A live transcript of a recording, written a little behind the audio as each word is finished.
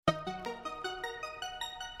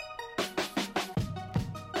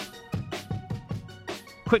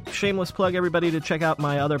quick shameless plug, everybody, to check out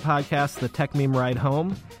my other podcast, The Tech Meme Ride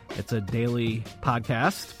Home. It's a daily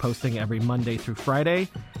podcast posting every Monday through Friday,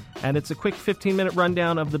 and it's a quick 15-minute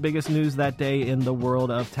rundown of the biggest news that day in the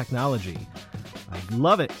world of technology. I'd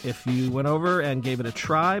love it if you went over and gave it a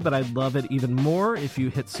try, but I'd love it even more if you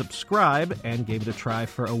hit subscribe and gave it a try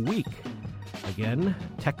for a week. Again,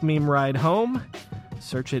 Tech Meme Ride Home.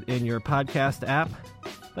 Search it in your podcast app.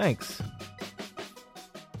 Thanks.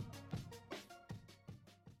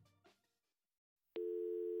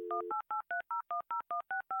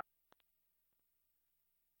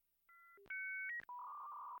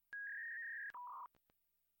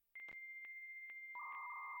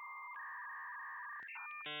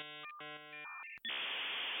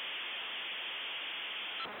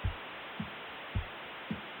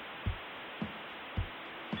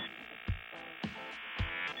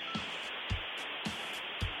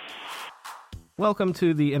 Welcome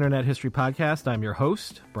to the Internet History Podcast. I'm your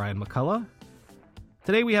host, Brian McCullough.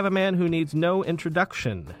 Today we have a man who needs no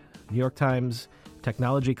introduction, New York Times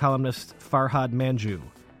technology columnist Farhad Manjoo.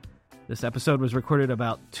 This episode was recorded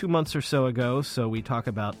about 2 months or so ago, so we talk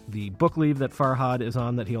about the book leave that Farhad is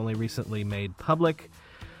on that he only recently made public.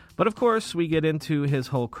 But of course, we get into his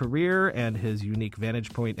whole career and his unique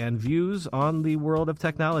vantage point and views on the world of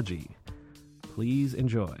technology. Please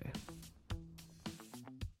enjoy.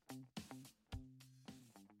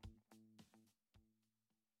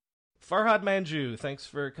 Farhad Manjoo, thanks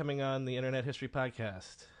for coming on the Internet History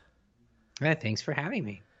Podcast. Yeah, thanks for having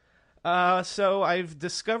me. So I've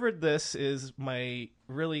discovered this is my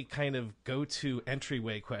really kind of go-to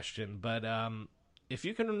entryway question, but if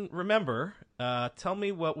you can remember, tell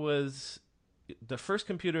me what was the first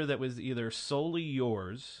computer that was either solely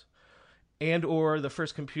yours and or the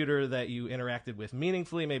first computer that you interacted with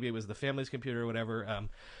meaningfully. Maybe it was the family's computer or whatever.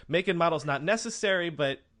 Make and model's not necessary,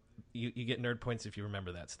 but you get nerd points if you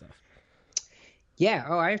remember that stuff. Yeah,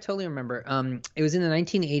 I totally remember. It was in the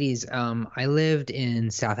 1980s. I lived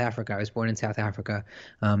in South Africa. I was born in South Africa.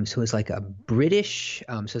 So it was like a British,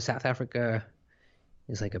 so South Africa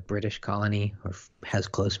is like a British colony or has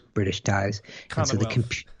close British ties. Commonwealth. And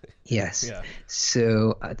so yes. Yeah.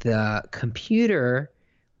 So the computer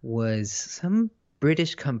was some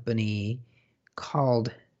British company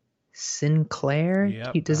called Sinclair.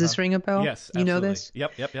 Yep, Does this ring a bell? Yes, you know absolutely. this?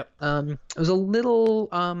 Yep. It was a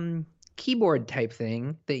little keyboard type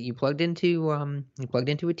thing that you plugged into a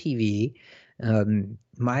TV.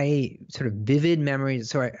 My sort of vivid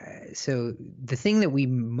memories. So the thing that we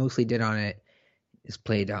mostly did on it is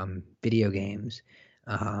played video games.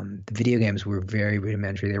 The video games were very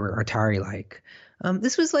rudimentary. They were Atari-like.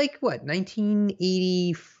 This was like what,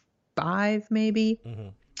 1985 maybe. Mm-hmm.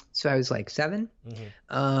 So I was like 7.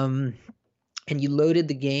 Mm-hmm. And you loaded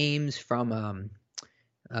the games from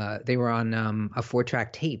they were on a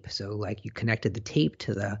 4-track tape. So like you connected the tape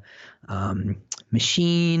to the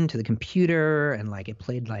machine, to the computer, and like it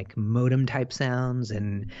played like modem type sounds.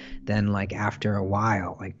 And then like after a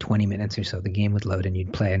while, like 20 minutes or so, the game would load and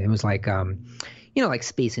you'd play. And it was like, like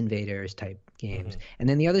Space Invaders type games. Mm-hmm. And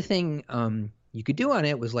then the other thing you could do on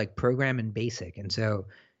it was like program in BASIC. And so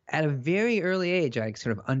at a very early age, I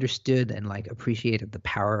sort of understood and like appreciated the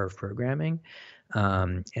power of programming.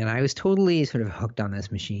 And I was totally sort of hooked on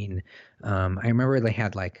this machine. I remember they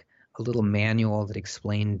had like a little manual that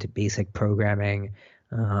explained basic programming.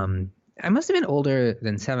 I must have been older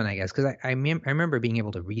than 7, I guess, because I remember being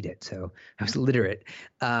able to read it, so I was literate.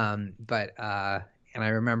 And I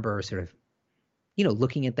remember sort of,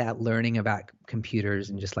 looking at that, learning about computers,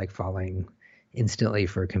 and just like falling instantly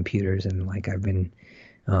for computers. And like I've been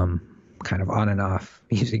kind of on and off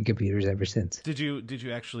using computers ever since. Did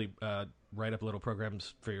you actually write up little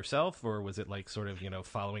programs for yourself, or was it like sort of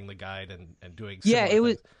following the guide and doing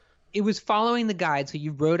it was following the guide. So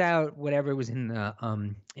you wrote out whatever was in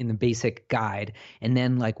the basic guide, and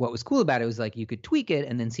then like what was cool about it was like you could tweak it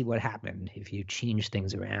and then see what happened if you changed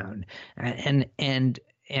things around, and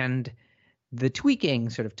the tweaking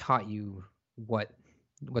sort of taught you what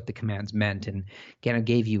the commands meant and kind of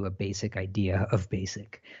gave you a basic idea of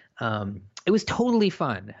BASIC. It was totally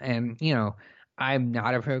fun, and I'm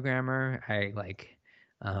not a programmer. I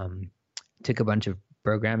took a bunch of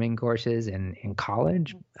programming courses in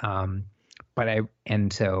college, so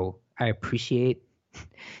I appreciate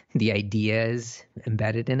the ideas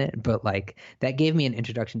embedded in it. But like that gave me an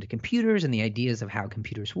introduction to computers and the ideas of how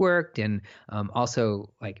computers worked, and also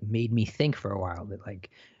like made me think for a while that like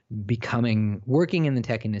working in the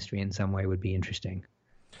tech industry in some way would be interesting.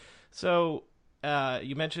 So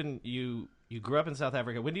you mentioned you grew up in South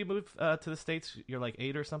Africa. When did you move to the States? You're like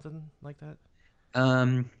 8 or something like that?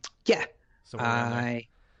 Yeah. So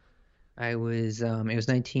I was it was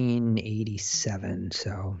 1987,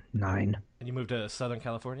 so 9. And you moved to Southern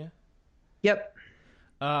California? Yep.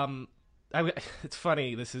 Um, it's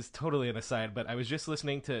funny. This is totally an aside, but I was just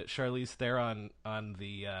listening to Charlize Theron on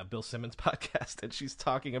the Bill Simmons podcast, and she's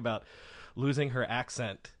talking about losing her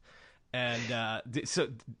accent. And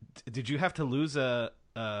did you have to lose a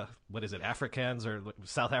what is it, Afrikaans or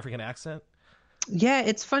South African accent? Yeah,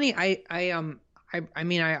 it's funny. I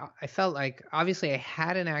mean, I felt like obviously I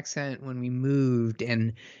had an accent when we moved,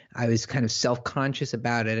 and I was kind of self-conscious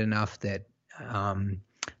about it enough that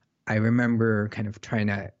I remember kind of trying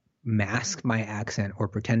to mask my accent or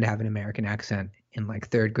pretend to have an American accent in like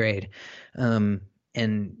third grade. And,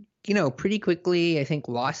 pretty quickly, I think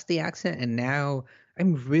lost the accent. And now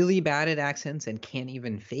I'm really bad at accents and can't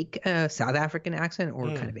even fake a South African accent or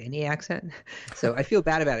kind of any accent. So I feel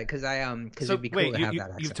bad about it because So it'd be cool wait, to have that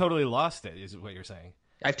accent. you've totally lost it, is what you're saying?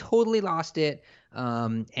 I've totally lost it,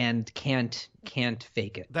 and can't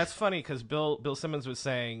fake it. That's funny because Bill Simmons was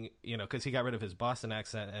saying, because he got rid of his Boston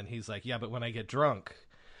accent, and he's like, yeah, but when I get drunk,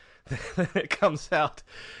 it comes out.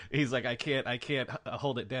 He's like, I can't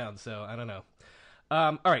hold it down. So I don't know.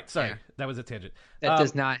 All right, sorry, Yeah. That was a tangent. That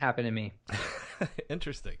does not happen to me.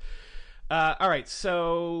 Interesting. All right,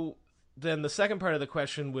 so then the second part of the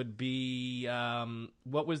question would be,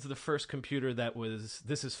 what was the first computer that was?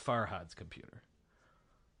 This is Farhad's computer.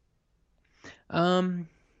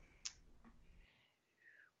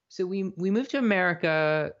 So we moved to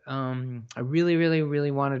America. I really, really,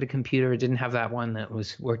 really wanted a computer. I didn't have that one that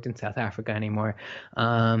worked in South Africa anymore.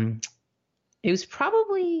 It was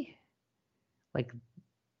probably like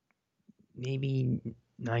maybe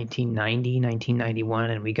 1990,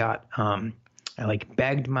 1991, and we got I like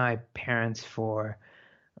begged my parents for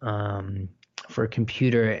a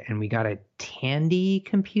computer, and we got a Tandy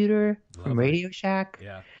computer from Lovely. Radio Shack.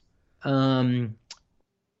 Yeah.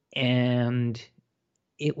 And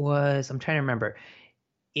it was, I'm trying to remember,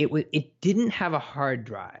 it didn't have a hard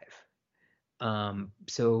drive.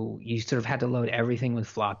 So you sort of had to load everything with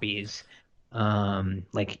floppies.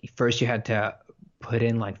 Like first you had to put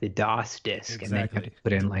in like the DOS disk, and then you had to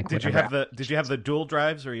put in like Did whatever. did you have the dual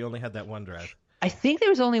drives, or you only had that one drive? I think there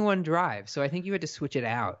was only one drive, so I think you had to switch it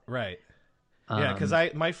out. Right. Yeah, because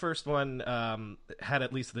my first one had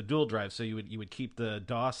at least the dual drive, so you would keep the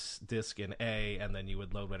DOS disk in A, and then you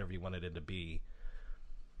would load whatever you wanted into B.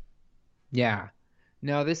 Yeah.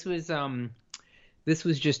 No, this was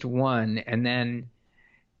just one, and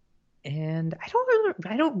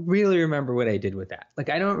I don't really remember what I did with that. Like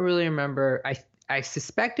I don't really remember. I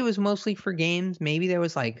suspect it was mostly for games. Maybe there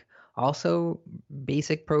was like also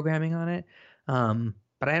basic programming on it.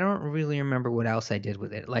 But I don't really remember what else I did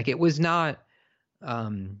with it. Like it was not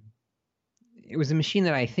it was a machine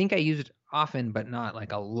that I think I used often, but not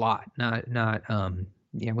like a lot. I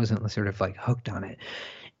wasn't sort of like hooked on it.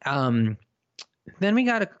 Then we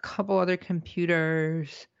got a couple other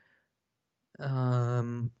computers,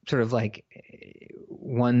 sort of like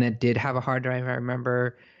one that did have a hard drive, I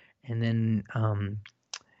remember. And then,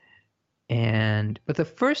 but the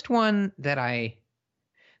first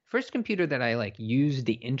computer that I like used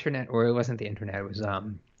the internet, or it wasn't the internet, it was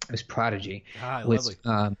Prodigy.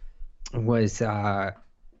 Was a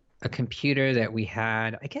computer that we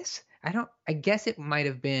had. I guess it might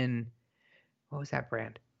have been, what was that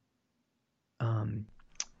brand?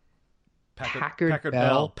 Packard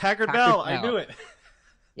Bell. Packard Bell. I knew it.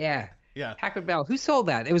 Yeah. Yeah. Packard Bell. Who sold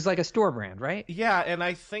that? It was like a store brand, right? Yeah, and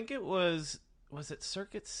I think it was it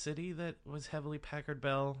Circuit City that was heavily Packard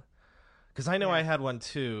Bell? Because I know I had one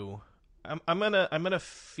too. I'm gonna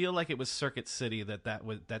feel like it was Circuit City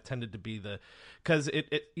that tended to be because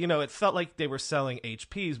it felt like they were selling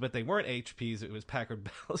HPs, but they weren't HPs. It was Packard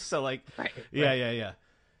Bell. So like, right. Yeah.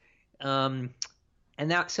 And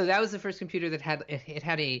that was the first computer that had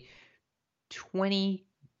a 20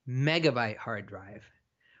 megabyte hard drive,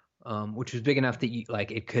 which was big enough that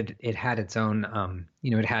it had its own,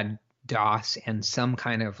 it had DOS and some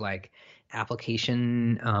kind of like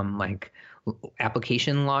application,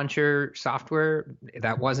 application launcher software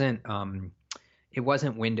that wasn't, it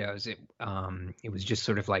wasn't Windows. It was just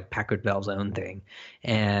sort of like Packard Bell's own thing.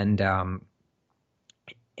 And I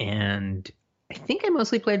think I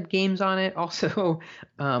mostly played games on it also.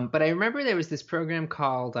 But I remember there was this program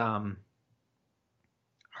called,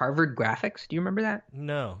 Harvard Graphics. Do you remember that?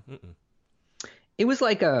 No. Mm-mm. It was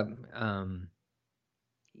like it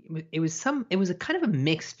was a kind of a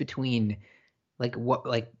mix between like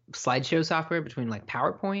slideshow software, between like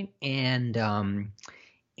PowerPoint and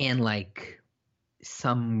like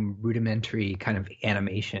some rudimentary kind of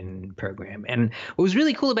animation program. And what was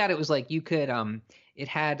really cool about it was like you could it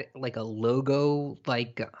had like a logo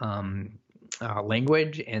like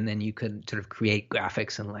language, and then you could sort of create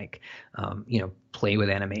graphics and like play with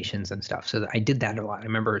animations and stuff. So I did that a lot. I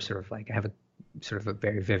remember sort of like I have a sort of a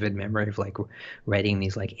very vivid memory of like writing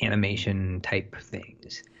these like animation type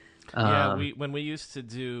things. Yeah, when we used to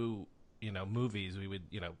do movies, we would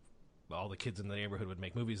all the kids in the neighborhood would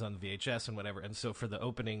make movies on VHS and whatever. And so for the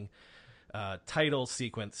opening title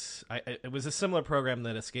sequence, it was a similar program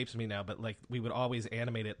that escapes me now, but like we would always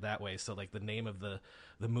animate it that way. So like the name of the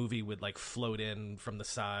movie would like float in from the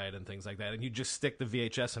side and things like that. And you just stick the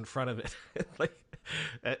VHS in front of it, like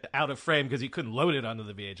out of frame because you couldn't load it onto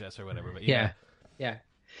the VHS or whatever. But yeah.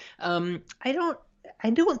 I don't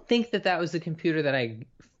think that was the computer that I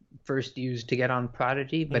first used to get on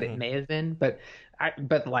Prodigy, but it may have been. But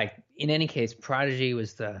like in any case, Prodigy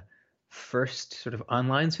was the first sort of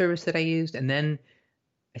online service that I used, and then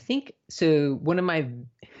I think so.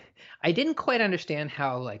 I didn't quite understand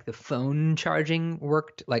how like the phone charging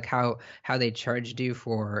worked, like how they charged you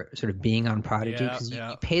for sort of being on Prodigy, because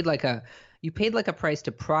you paid like a price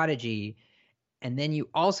to Prodigy, and then you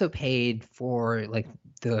also paid for like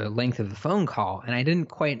the length of the phone call. And I didn't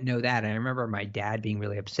quite know that. And I remember my dad being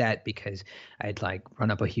really upset because I'd like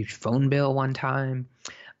run up a huge phone bill one time.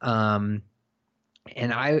 And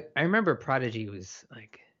I remember Prodigy was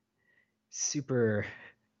like super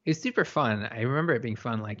fun. I remember it being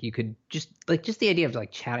fun. Like you could just the idea of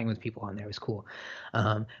like chatting with people on there was cool.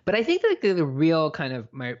 But I think like the real kind of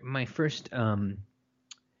my first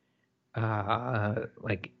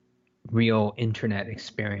like real internet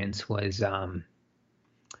experience was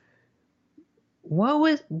what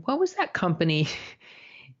was that company?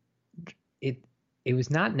 It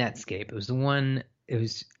was not Netscape. It was the one. It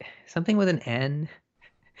was something with an N.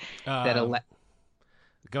 Go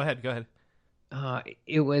ahead.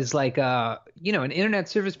 It was like an internet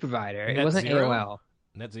service provider. It wasn't AOL.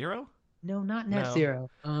 NetZero? No, not NetZero.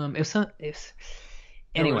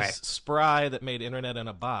 Anyway, there was Spry that made internet in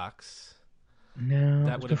a box. No,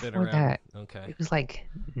 that would have been around. That. Okay, it was like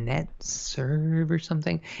NetServe or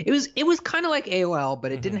something. It was kind of like AOL,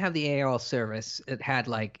 but it didn't have the AOL service. It had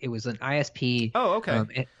like it was an ISP. Oh,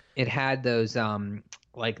 okay. It had those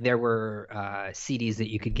like there were CDs that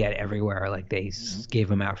you could get everywhere. Like they gave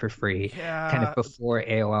them out for free. Yeah. Kind of before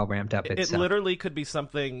AOL ramped up. It literally could be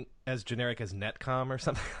something as generic as Netcom or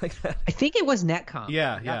something like that. I think it was Netcom.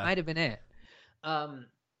 Yeah, that might have been it.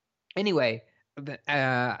 Anyway.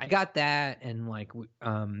 I got that and like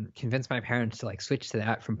convinced my parents to like switch to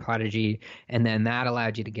that from Prodigy, and then that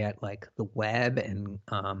allowed you to get like the web and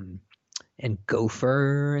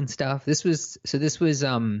Gopher and stuff. This was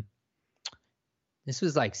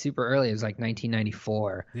like super early. It was like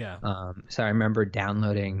 1994. Yeah. So I remember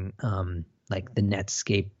downloading like the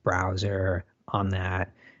Netscape browser on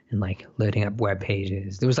that and like loading up web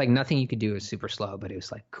pages. There was like nothing you could do. It was super slow, but it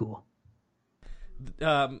was like cool.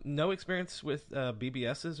 No experience with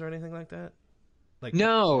BBSs or anything like that? Like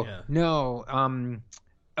no.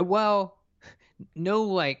 Well, no,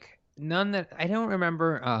 like none that I don't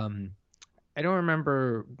remember. I don't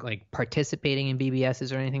remember like participating in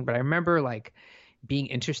BBSs or anything, but I remember like being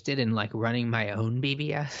interested in like running my own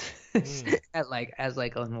BBS as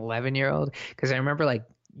like an 11-year-old, because I remember like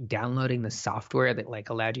downloading the software that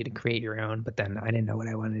like allowed you to create your own, but then I didn't know what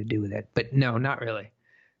I wanted to do with it. But no, not really.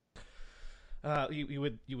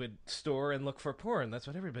 You would store and look for porn. That's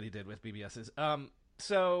what everybody did with BBSs.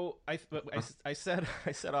 So I said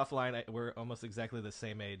offline we're almost exactly the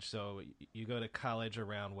same age. So you go to college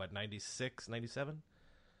around what, 96, 97?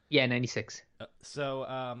 Yeah, 96.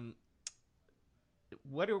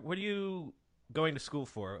 What are you going to school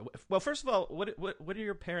for? Well, first of all, what do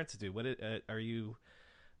your parents do? What are you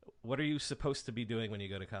supposed to be doing when you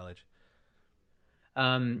go to college?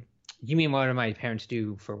 You mean what do my parents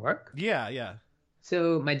do for work? Yeah.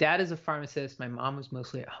 So my dad is a pharmacist. My mom was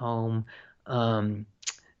mostly at home. I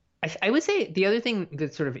would say the other thing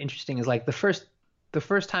that's sort of interesting is like the first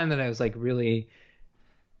time that I was like really,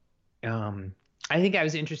 I think I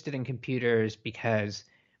was interested in computers because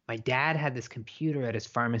my dad had this computer at his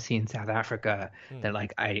pharmacy in South Africa that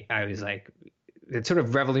like I was like, it sort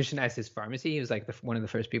of revolutionized his pharmacy. He was like one of the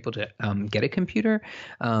first people to get a computer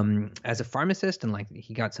as a pharmacist, and like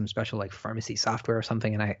he got some special like pharmacy software or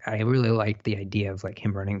something. And I really liked the idea of like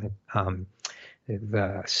him running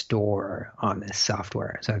the store on this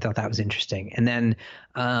software. So I thought that was interesting. And then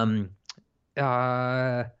what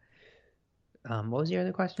was your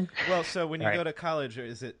other question? Well, so when you go to college,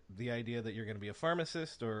 is it the idea that you're going to be a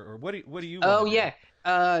pharmacist, or what do you? Oh yeah,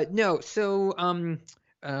 no. So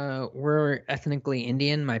were ethnically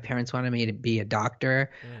Indian. My parents wanted me to be a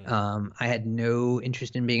doctor. Mm. I had no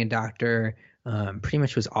interest in being a doctor. Pretty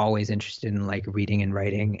much was always interested in like reading and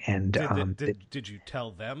writing. And Did you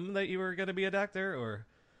tell them that you were going to be a doctor, or?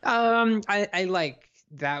 I like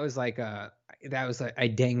that was like a that was like I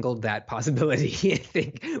dangled that possibility I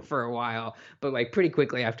think for a while, but like pretty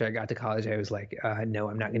quickly after I got to college, I was like, no,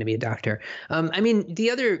 I'm not going to be a doctor. I mean,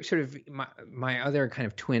 the other sort of my other kind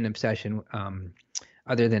of twin obsession,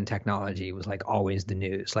 other than technology, was like always the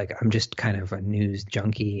news. Like I'm just kind of a news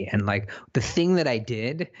junkie, and like the thing that I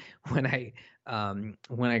did when I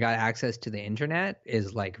got access to the internet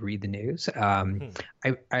is like read the news.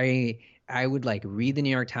 I would like read the New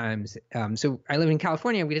York Times. So I live in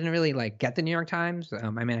California. We didn't really like get the New York Times. I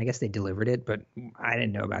mean, I guess they delivered it, but I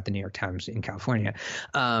didn't know about the New York Times in California.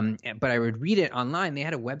 But I would read it online. They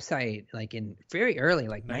had a website like in very early,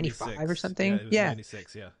 like 95 or something. Yeah, it was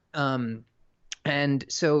 96. Yeah. And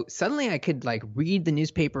so suddenly I could like read the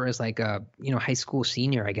newspaper as like a, high school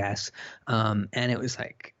senior, I guess. And it was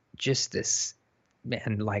like just this,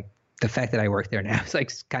 man, like the fact that I work there now is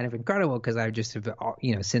like kind of incredible because I just have,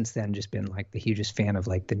 since then just been like the hugest fan of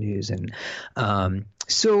like the news. And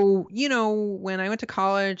so, when I went to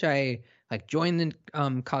college, I like joined the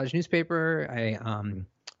college newspaper. I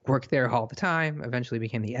worked there all the time, eventually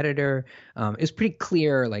became the editor. It was pretty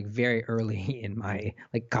clear like very early in my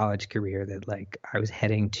like college career that like I was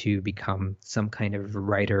heading to become some kind of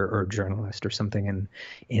writer or journalist or something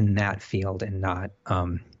in that field and not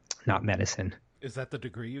medicine. Is that the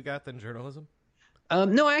degree you got then, journalism?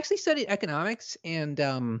 No, I actually studied economics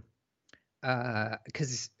and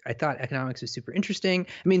because I thought economics was super interesting.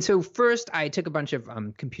 I mean, so first I took a bunch of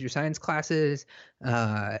computer science classes,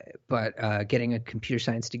 but getting a computer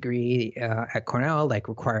science degree at Cornell like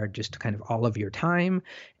required just kind of all of your time,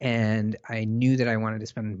 and I knew that I wanted to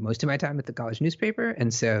spend most of my time at the college newspaper,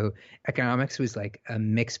 and so economics was like a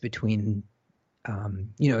mix between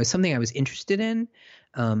it's something I was interested in,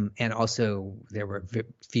 and also there were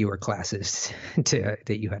fewer classes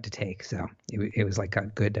that you had to take, so it was like a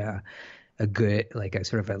good like a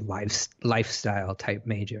sort of a lifestyle type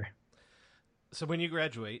major. So when you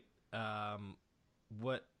graduate,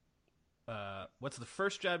 what's the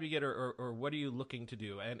first job you get, or what are you looking to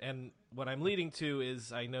do? And what I'm leading to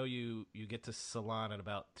is I know you get to Salon in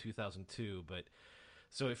about 2002, but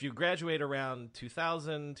so if you graduate around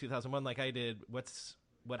 2000, 2001 like I did, what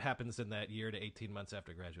happens in that year to 18 months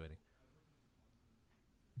after graduating?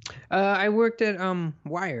 I worked at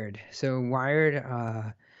Wired. So Wired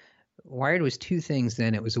was two things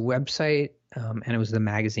then. It was a website, and it was the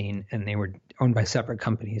magazine, and they were owned by separate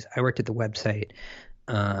companies. I worked at the website,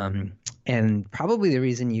 and probably the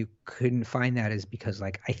reason you couldn't find that is because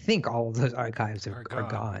like I think all of those archives are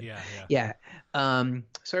gone. Yeah.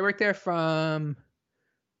 So I worked there from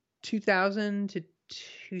 2000 to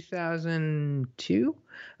 2002.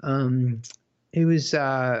 It was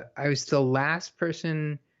I was the last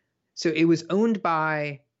person. So it was owned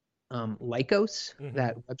by Lycos, Mm-hmm.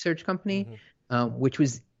 that web search company, Mm-hmm. which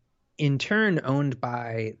was in turn owned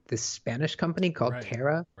by this Spanish company called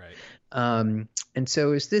Terra. Right. And so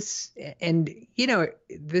it was this, and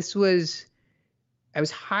this was, I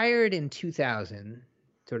was hired in 2000,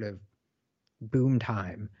 sort of boom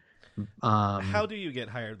time. How do you get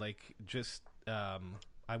hired? Like just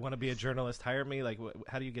I want to be a journalist, hire me. Like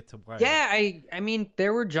how do you get to Wired? Yeah, I mean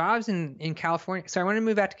there were jobs in California. So I wanted to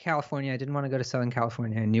move out to California. I didn't want to go to Southern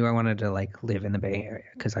California. I knew I wanted to like live in the Bay Area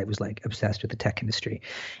because I was like obsessed with the tech industry.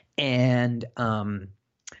 And I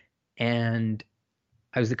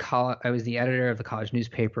was the editor of the college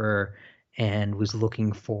newspaper and was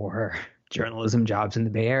looking for journalism jobs in the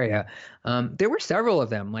Bay Area. There were several of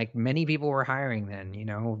them. Like many people were hiring then.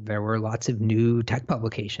 There were lots of new tech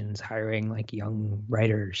publications hiring like young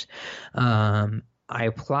writers. I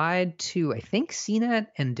applied to I think CNET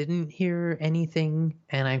and didn't hear anything.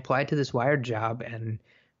 And I applied to this Wired job and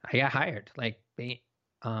I got hired. Like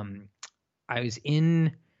I was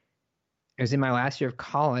in my last year of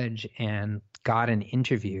college and got an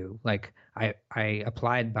interview. Like I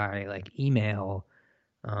applied by like email,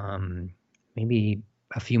 maybe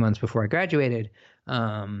a few months before I graduated,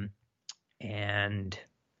 and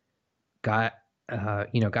got a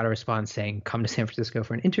response saying, come to San Francisco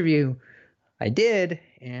for an interview. I did,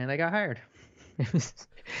 and I got hired.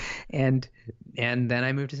 and then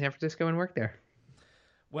I moved to San Francisco and worked there.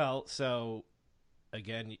 Well, so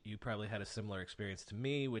again, you probably had a similar experience to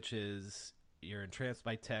me, which is you're entranced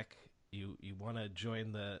by tech. You want to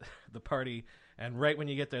join the party, and right when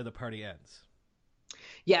you get there, the party ends.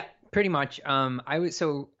 Yeah, pretty much. I was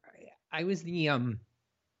the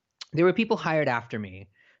there were people hired after me.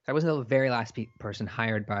 I was the very last person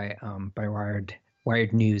hired by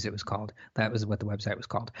Wired News. It was called. That was what the website was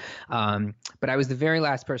called. But I was the very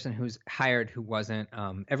last person who's hired who wasn't.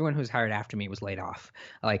 Everyone who was hired after me was laid off.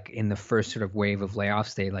 Like in the first sort of wave of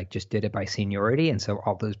layoffs, they like just did it by seniority, and so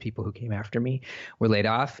all those people who came after me were laid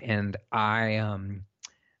off, and I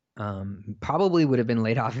probably would have been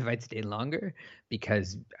laid off if I'd stayed longer,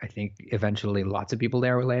 because I think eventually lots of people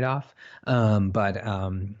there were laid off. But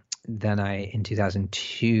then in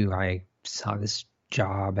 2002, I saw this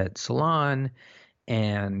job at Salon,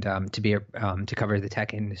 and to cover the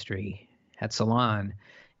tech industry at Salon.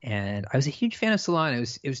 And I was a huge fan of Salon.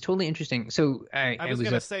 It was totally interesting. So I was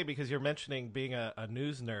going to say, because you're mentioning being a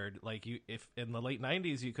news nerd, like if in the late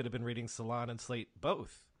 90s, you could have been reading Salon and Slate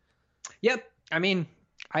both. Yep. I mean,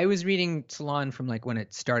 I was reading Salon from like when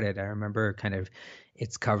it started. I remember kind of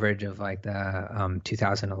its coverage of like the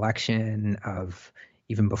 2000 election, of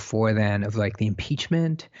even before then, of like the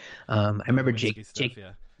impeachment. I remember Jake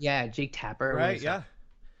Tapper. Right. Yeah.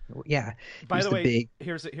 Yeah. By the way,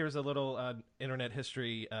 here's a little internet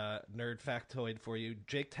history nerd factoid for you.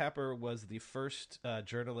 Jake Tapper was the first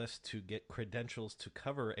journalist to get credentials to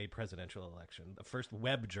cover a presidential election, the first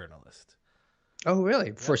web journalist. Oh, really?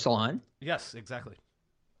 Yeah. For Salon? Yes, exactly.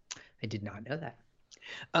 I did not know that.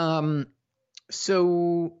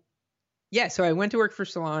 So I went to work for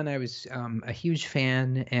Salon. I was a huge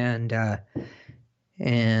fan, and I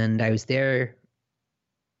was there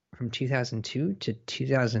from 2002 to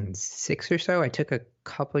 2006 or so. I took a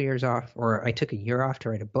couple years off, or I took a year off to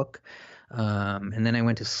write a book, and then I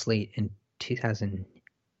went to Slate in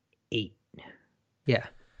 2008. Yeah.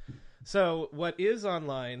 So what is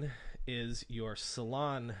online is your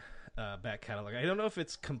Salon back catalog. I don't know if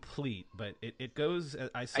it's complete, but it goes.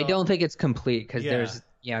 I don't think it's complete, because there's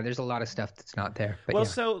a lot of stuff that's not there. But well,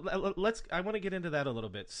 so I want to get into that a little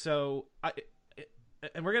bit. So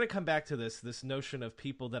and we're going to come back to this notion of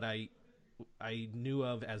people that I knew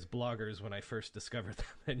of as bloggers when I first discovered them,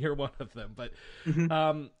 and you're one of them. But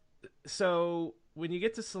so when you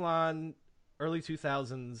get to Salon, early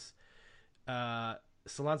 2000s,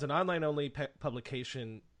 Salon's an online only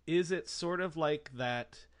publication. Is it sort of like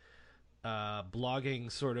that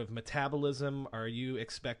blogging sort of metabolism? Are you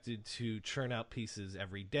expected to churn out pieces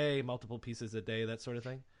every day, multiple pieces a day, that sort of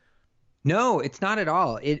thing? No, it's not at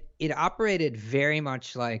all. It operated very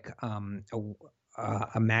much like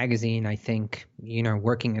a magazine. I think,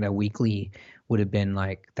 working at a weekly would have been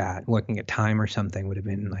like that. Working at Time or something would have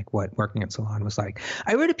been like what working at Salon was like.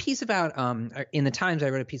 I wrote a piece about in the Times. I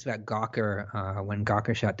wrote a piece about Gawker when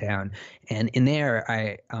Gawker shut down, and in there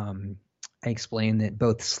I explained that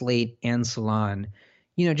both Slate and Salon,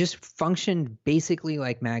 just functioned basically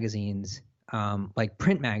like magazines, like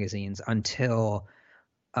print magazines until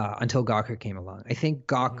Gawker came along. I think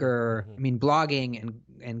Gawker, blogging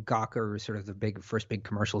and Gawker was sort of the first big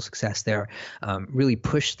commercial success there, really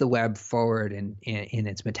pushed the web forward in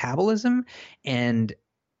its metabolism. And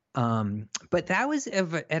but that was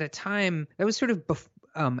at a time that was sort of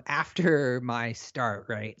after my start,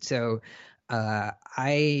 right? So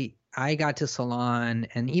I got to Salon,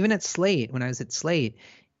 and even at Slate, when I was at Slate,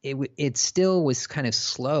 it still was kind of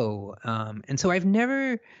slow. And so I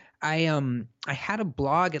had a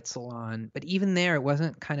blog at Salon, but even there, it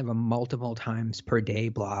wasn't kind of a multiple times per day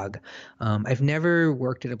blog. I've never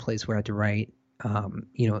worked at a place where I had to write,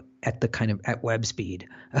 at web speed.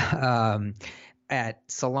 At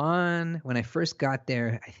Salon, when I first got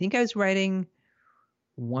there, I think I was writing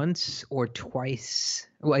once or twice,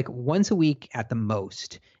 like once a week at the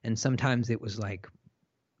most. And sometimes it was like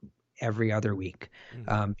every other week.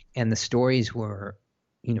 And the stories were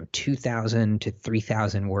 2,000 to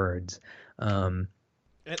 3,000 words. And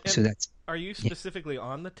so that's. Are you specifically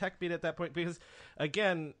on the tech beat at that point? Because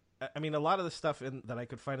again, I mean, a lot of the stuff that I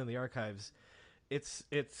could find in the archives,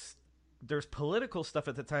 there's political stuff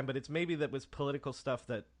at the time, but it's maybe that was political stuff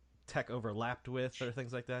that tech overlapped with, or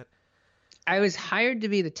things like that. I was hired to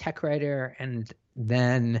be the tech writer, and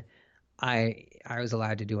then I was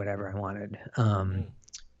allowed to do whatever I wanted.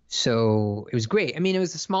 So it was great. I mean, it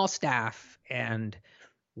was a small staff, and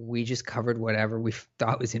we just covered whatever we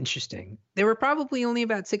thought was interesting. There were probably only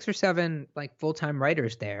about 6 or 7 like full-time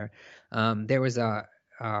writers there. There was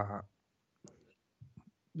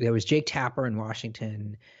Jake Tapper in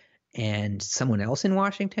Washington and someone else in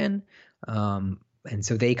Washington. And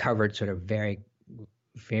so they covered sort of very,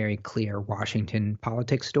 very clear Washington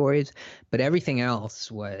politics stories, but everything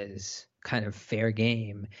else was kind of fair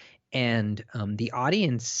game. And the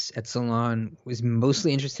audience at Salon was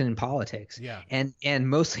mostly interested in politics, and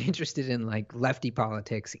mostly interested in like lefty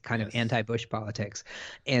politics, kind of anti-Bush politics.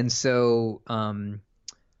 And so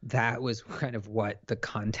that was kind of what the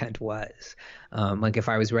content was. Like if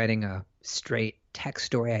I was writing a straight tech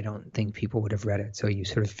story, I don't think people would have read it. So you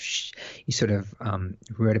sort of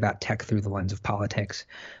wrote about tech through the lens of politics.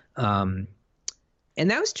 And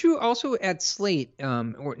that was true also at Slate,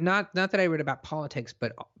 or not that I read about politics,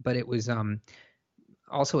 but it was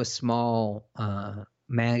also a small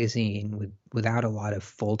magazine without a lot of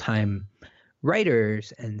full-time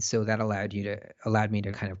writers, and so that allowed me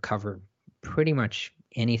to kind of cover pretty much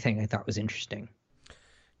anything I thought was interesting.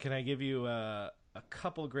 Can I give you a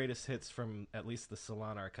couple greatest hits from at least the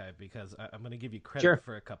Salon archive, because I'm going to give you credit Sure.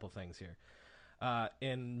 for a couple things here.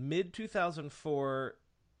 In mid 2004,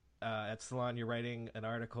 at Salon, you're writing an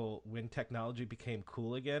article when technology became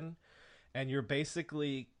cool again, and you're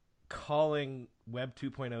basically calling Web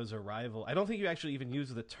 2.0's arrival. I don't think you actually even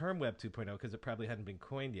use the term Web 2.0 because it probably hadn't been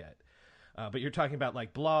coined yet. But you're talking about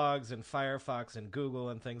like blogs and Firefox and Google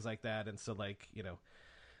and things like that. And so, like,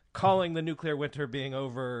 calling the nuclear winter being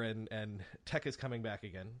over and tech is coming back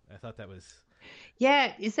again. I thought that was.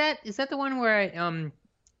 Yeah, is that the one where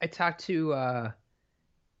I talked to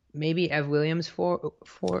maybe Ev Williams for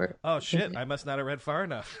Oh shit! I must not have read far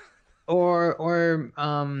enough. Because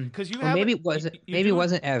you or have maybe it wasn't maybe it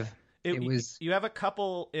wasn't Ev. It was. You have a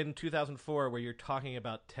couple in 2004 where you're talking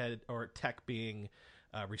about tech being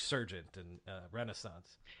resurgent and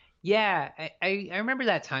renaissance. Yeah, I remember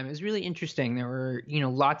that time. It was really interesting. There were,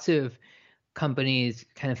 lots of companies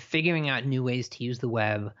kind of figuring out new ways to use the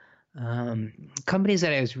web. Companies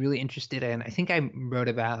that I was really interested in. I think I wrote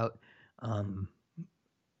about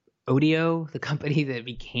Odeo, the company that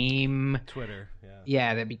became Twitter. Yeah.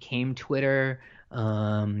 Yeah, that became Twitter.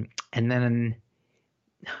 And then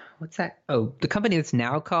what's that? Oh, the company that's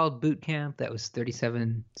now called Boot Camp, that was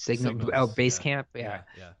 37 Signals. Oh, Basecamp. Yeah.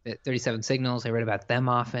 37 Signals. I read about them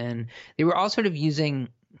often. They were all sort of using,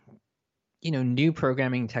 new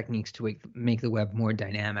programming techniques to make the web more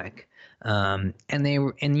dynamic. And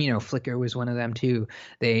Flickr was one of them too.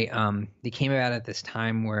 They came about at this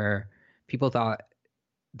time where people thought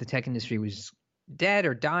the tech industry was dead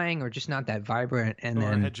or dying or just not that vibrant, and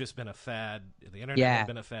then had just been a fad. The internet had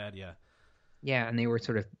been a fad. Yeah, and they were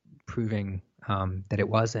sort of proving that it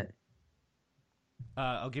wasn't.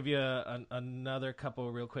 I'll give you another couple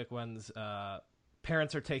real quick ones.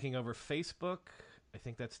 Parents are taking over Facebook. I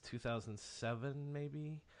think that's 2007,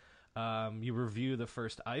 maybe. You review the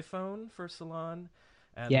first iPhone for Salon.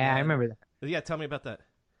 And I remember that. Yeah, tell me about that.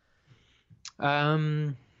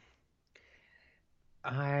 The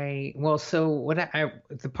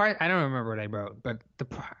part I don't remember what I wrote, but the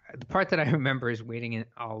part that I remember is waiting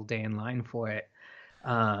all day in line for it.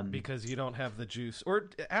 Because you don't have the juice, or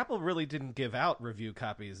Apple really didn't give out review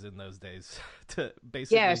copies in those days. To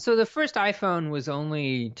basically, yeah. So the first iPhone was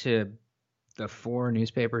only to the 4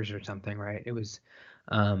 newspapers or something, right? It was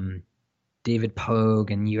David Pogue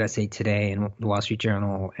and USA Today and the Wall Street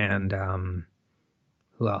Journal and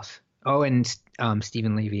who else? Oh, and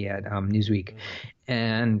Stephen Levy at Newsweek,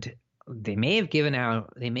 and they may have given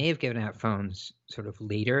out phones sort of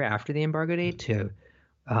later after the embargo date to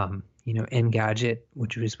Engadget,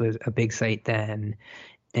 which was a big site then,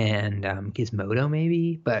 and Gizmodo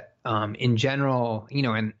maybe, but in general,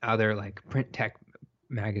 and other like print tech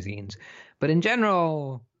magazines, but in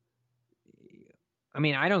general, I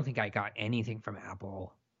mean, I don't think I got anything from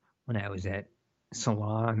Apple when I was at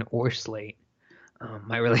Salon or Slate.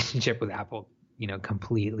 My relationship with Apple,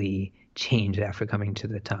 completely changed after coming to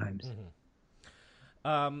the Times.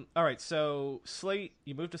 Mm-hmm. All right, so Slate,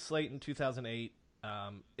 you moved to Slate in 2008.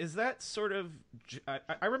 Is that sort of?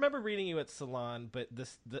 I remember reading you at Salon, but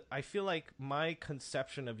I feel like my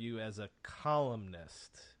conception of you as a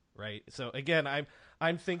columnist, right? So again,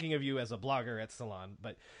 I'm thinking of you as a blogger at Salon,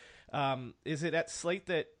 but is it at Slate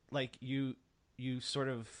that like you sort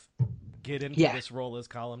of get into this role as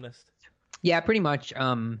columnist? Yeah, pretty much.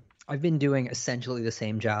 I've been doing essentially the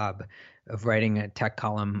same job of writing a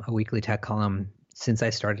weekly tech column since I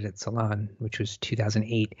started at Salon, which was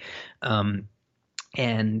 2008.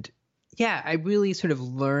 And yeah, I really sort of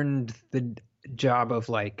learned the job of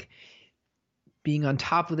like being on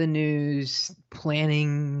top of the news,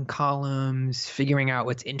 planning columns, figuring out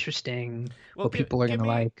what's interesting, what people are going to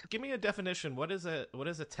like. Give me a definition. What does a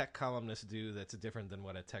tech columnist do that's different than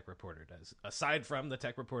what a tech reporter does? Aside from the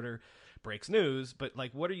tech reporter breaks news, but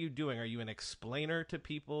like, what are you doing? Are you an explainer to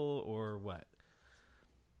people or what?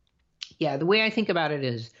 Yeah, the way I think about it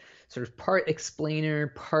is sort of part explainer,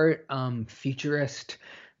 part futurist,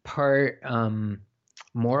 part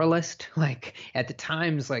moralist. Like at the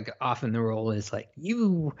Times, like often the role is like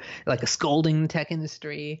a scolding the tech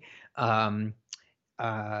industry, and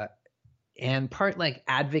and part like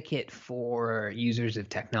advocate for users of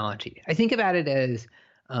technology. I think about it as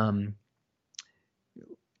um,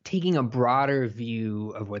 taking a broader view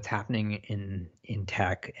of what's happening in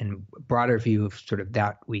tech and broader view of sort of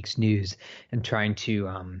that week's news, and trying to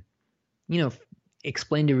you know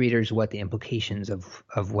explain to readers what the implications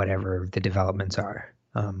of whatever the developments are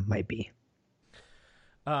might be.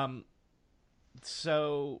 Um,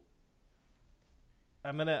 so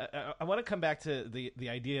I want to come back to the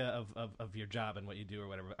idea of your job and what you do or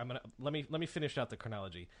whatever. Let me finish out the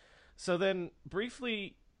chronology. So then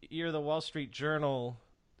briefly, you're the Wall Street Journal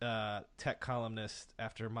tech columnist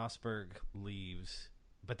after Mossberg leaves,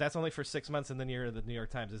 but that's only for 6 months, and then you're the New York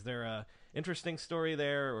Times. Is there a interesting story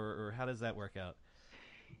there, or how does that work out?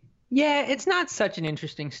 Yeah, it's not such an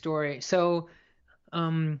interesting story. So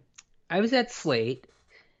um, I was at Slate.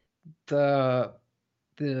 The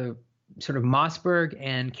the sort of Mossberg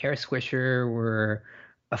and Kara Swisher were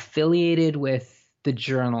affiliated with the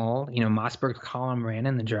Journal. Mossberg's column ran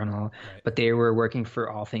in the Journal, Right. but they were working for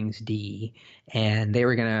All Things D, and they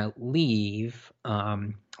were going to leave.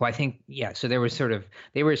 Well, I think, yeah. So they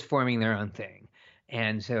were forming their own thing,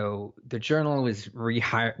 and so the Journal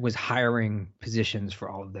was hiring positions for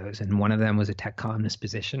all of those, and one of them was a tech columnist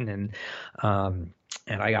position,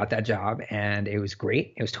 and I got that job, and it was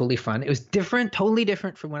great. It was totally fun. It was different, totally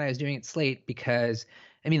different from what I was doing at Slate, because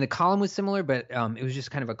I mean the column was similar, but it was just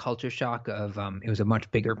kind of a culture shock of it was a much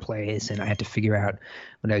bigger place, and I had to figure out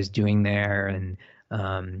what I was doing there, and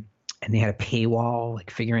they had a paywall. Like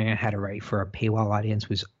figuring out how to write for a paywall audience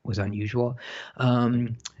was unusual.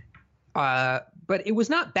 Um, but it was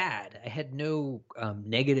not bad. I had no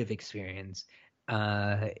negative experience.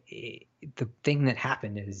 The thing that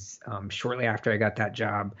happened is shortly after I got that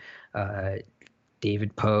job, uh,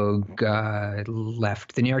 David Pogue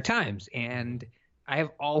left the New York Times, and I have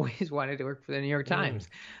always wanted to work for the New York Mm. Times.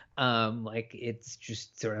 Like it's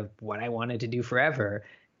just sort of what I wanted to do forever.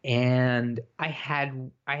 And I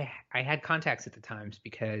had contacts at the Times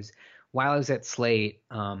because while I was at Slate,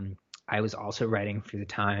 I was also writing for the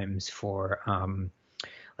Times for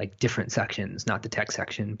like different sections, not the tech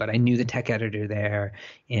section, but I knew the tech editor there,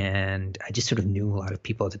 and I just sort of knew a lot of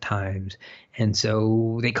people at the Times. And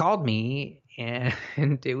so they called me, and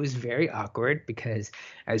it was very awkward because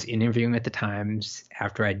I was interviewing at the Times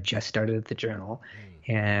after I just started at the Journal,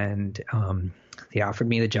 Mm. and they offered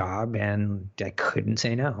me the job, and I couldn't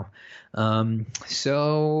say no.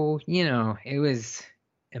 So, it was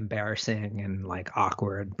embarrassing and like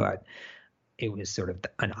awkward, but it was sort of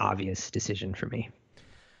an obvious decision for me.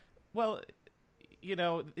 Well,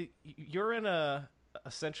 you're in a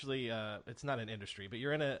essentially it's not an industry, but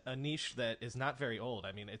you're in a niche that is not very old.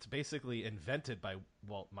 I mean, it's basically invented by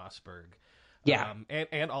Walt Mossberg. Yeah.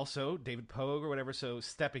 And also David Pogue or whatever. So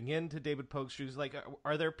stepping into David Pogue's shoes, like,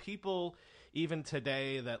 are there people even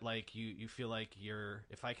today that like you feel like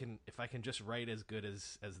if I can just write as good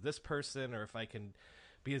as this person, or if I can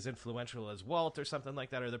be as influential as Walt or something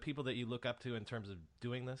like that? Are there people that you look up to in terms of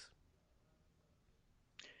doing this?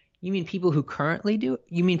 You mean people who currently do it?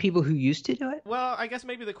 You mean people who used to do it? Well, I guess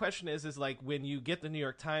maybe the question is like when you get the New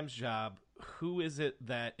York Times job, who is it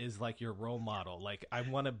that is like your role model? Like, I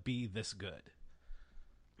want to be this good.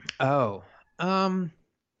 Oh, um,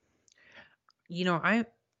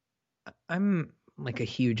 I'm like a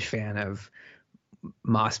huge fan of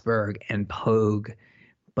Mossberg and Pogue,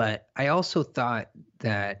 but I also thought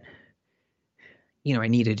that I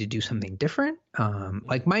needed to do something different.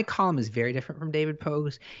 Like Mm. my column is very different from David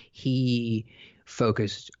Pogue's. He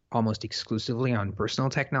focused almost exclusively on personal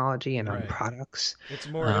technology and on Right. products. It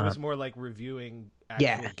Uh, was more like reviewing actual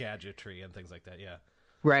yeah, gadgetry and things like that. Yeah.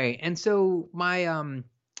 right. And so my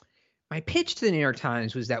pitch to the New York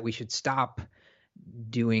Times was that we should stop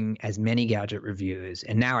doing as many gadget reviews,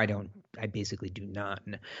 and now I basically do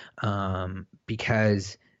none,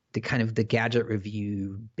 because the gadget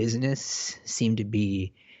review business um, seemed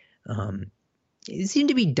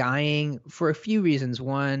to be dying for a few reasons.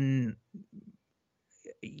 One,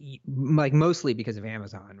 like mostly because of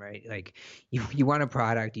Amazon, right? Like you want a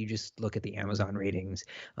product, you just look at the Amazon ratings.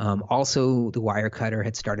 Also, the Wirecutter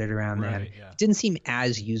had started around then. Right. Yeah. It didn't seem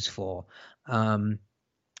as useful. Um,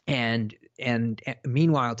 and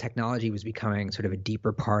meanwhile technology was becoming sort of a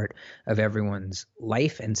deeper part of everyone's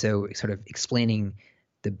life, and so sort of explaining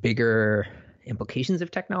the bigger implications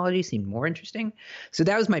of technology seemed more interesting. So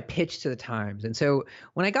that was my pitch to the Times. And so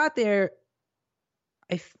when I got there,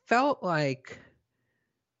 i felt like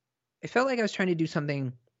I was trying to do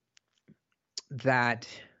something that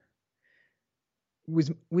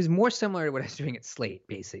was more similar to what I was doing at Slate,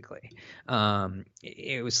 basically.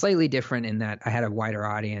 It was slightly different in that I had a wider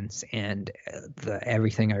audience and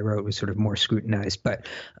everything I wrote was sort of more scrutinized. But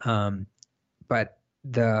I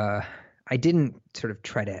didn't sort of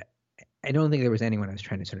try to. I don't think there was anyone I was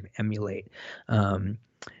trying to sort of emulate.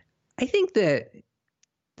 I think that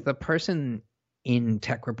the person in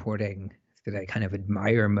tech reporting that I kind of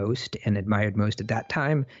admire most and admired most at that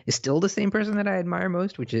time is still the same person that I admire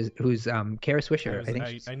most, who's Kara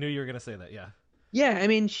Swisher. I knew you were going to say that. Yeah. Yeah. I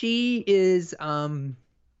mean, she is,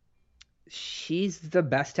 she's the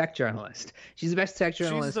best tech journalist. She's the best tech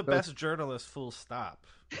journalist. She's the best journalist, full stop,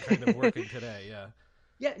 kind of working today. Yeah.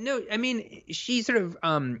 Yeah. No, I mean, she sort of,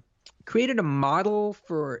 created a model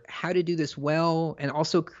for how to do this well, and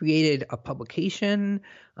also created a publication,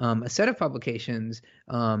 a set of publications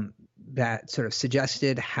that sort of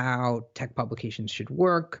suggested how tech publications should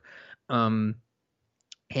work. Yeah,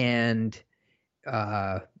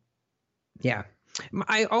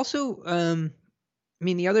 I also, I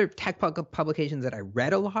mean, the other tech publications that I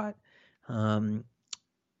read a lot, that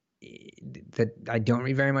I don't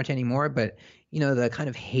read very much anymore, but the kind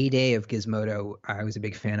of heyday of Gizmodo, I was a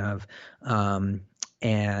big fan of,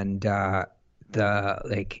 and the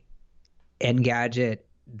like Engadget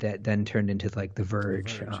that then turned into like The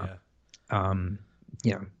Verge.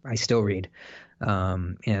 I still read,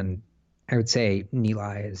 and I would say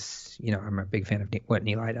Nilay is, I'm a big fan of what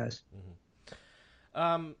Nilay does.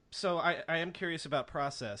 Mm-hmm. So I am curious about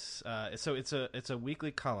process. So it's a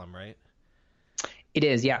weekly column, right? It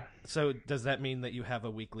is, yeah. So does that mean that you have a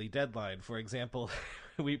weekly deadline? For example,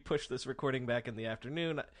 we pushed this recording back in the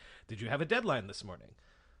afternoon. Did you have a deadline this morning?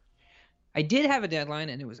 I did have a deadline,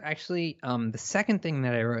 and it was actually the second thing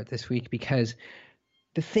that I wrote this week, because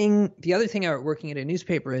the other thing about working at a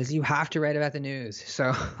newspaper is you have to write about the news.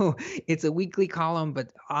 So it's a weekly column,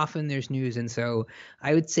 but often there's news. And so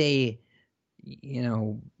I would say,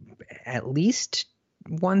 at least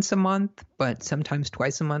once a month, but sometimes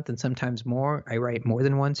twice a month, and sometimes more. I write more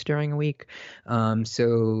than once during a week.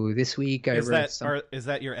 So this week I wrote. Is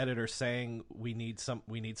that your editor saying we need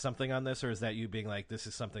something on this, or is that you being like, this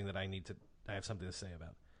is something that I have something to say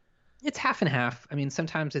about? It's half and half. I mean,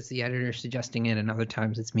 sometimes it's the editor suggesting it, and other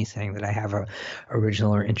times it's me saying that I have a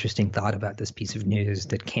original or interesting thought about this piece of news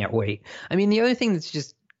that can't wait. I mean, the other thing that's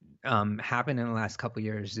just happened in the last couple of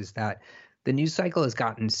years is that the news cycle has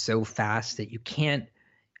gotten so fast that you can't,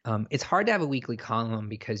 it's hard to have a weekly column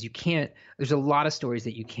because there's a lot of stories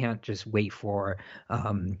that you can't just wait for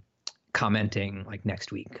commenting like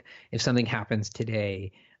next week. If something happens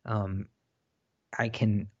today, I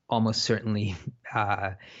can almost certainly,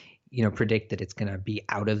 predict that it's going to be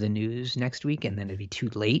out of the news next week, and then it'd be too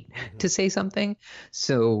late to say something.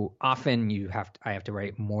 So often I have to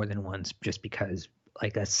write more than once just because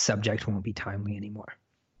like a subject won't be timely anymore.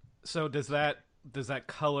 So does that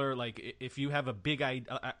color, like, if you have a big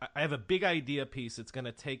idea, I have a big idea piece, it's going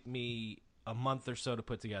to take me a month or so to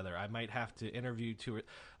put together. I might have to interview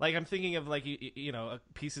like, I'm thinking of like,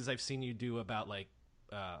 pieces I've seen you do about like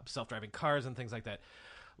self-driving cars and things like that.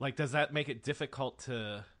 Like, does that make it difficult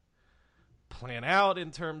to plan out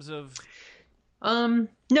in terms of? No,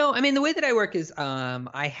 I mean, the way that I work is, I'm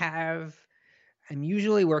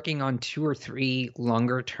usually working on 2 or 3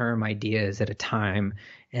 longer term ideas at a time.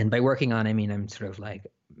 And by working on, I mean, I'm sort of like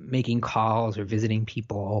making calls or visiting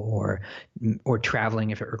people or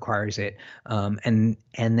traveling if it requires it. And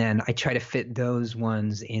then I try to fit those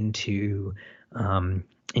ones into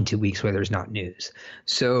weeks where there's not news.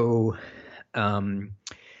 So,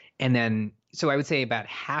 so I would say about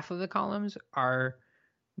half of the columns are,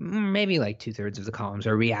 maybe like 2/3 of the columns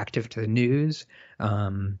are reactive to the news.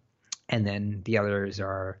 And then the others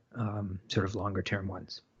are sort of longer term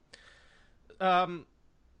ones.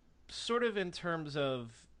 Sort of in terms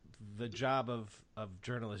of the job of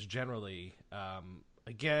journalists generally,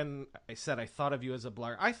 again, I said I thought of you as a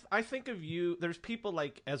blogger. I think of you, there's people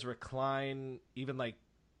like Ezra Klein, even like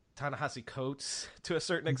Ta-Nehisi Coates to a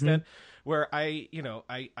certain extent, where I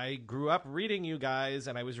grew up reading you guys,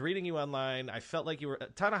 and I was reading you online. I felt like you were,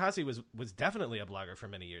 Ta-Nehisi was definitely a blogger for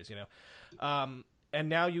many years, and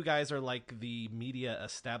now you guys are like the media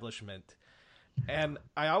establishment. And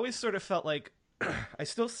I always sort of felt like, I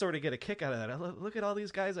still sort of get a kick out of that. Look at all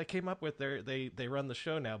these guys I came up with. They run the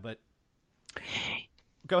show now. But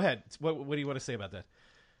go ahead. What do you want to say about that?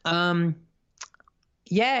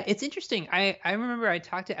 Yeah, it's interesting. I remember I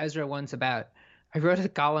talked to Ezra once I wrote a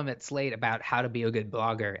column at Slate about how to be a good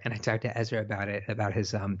blogger, and I talked to Ezra about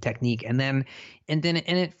his technique, and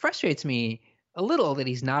it frustrates me a little that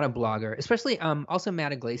he's not a blogger, especially also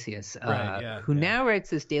Matt Iglesias, Right. Yeah. who now writes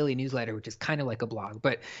this daily newsletter, which is kind of like a blog.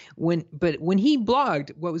 But when he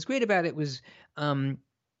blogged, what was great about it was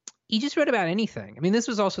he just wrote about anything. I mean, this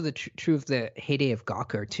was also the true of the heyday of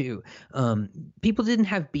Gawker too. People didn't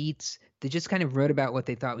have beats; they just kind of wrote about what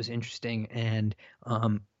they thought was interesting, and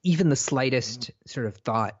even the slightest sort of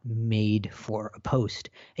thought made for a post.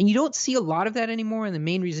 And you don't see a lot of that anymore. And the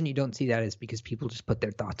main reason you don't see that is because people just put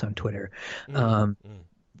their thoughts on Twitter.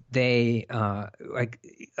 They like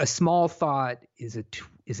a small thought is a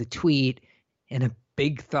tweet, and a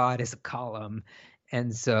big thought is a column.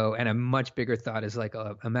 And a much bigger thought is like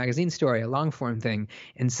a magazine story, a long form thing.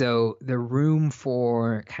 And so the room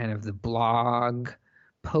for kind of the blog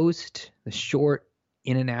post, the short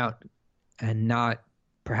in and out and not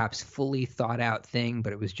perhaps fully thought out thing,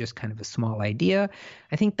 but it was just kind of a small idea,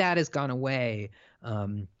 I think that has gone away.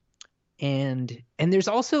 And there's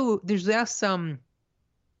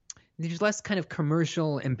less kind of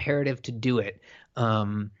commercial imperative to do it.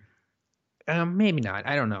 Maybe not.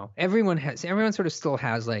 I don't know. Everyone sort of still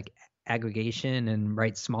has like aggregation and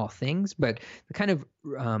writes small things, but the kind of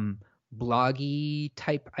bloggy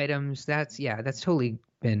type items, that's totally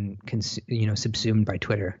been subsumed by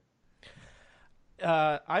Twitter.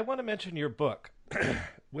 I want to mention your book,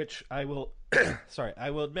 which I will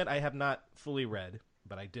I will admit I have not fully read,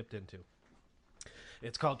 but I dipped into.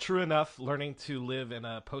 It's called True Enough: Learning to Live in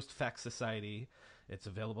a Post-Fact Society. It's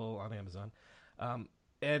available on Amazon.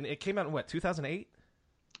 And it came out in what, 2008?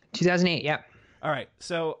 2008, yeah. All right.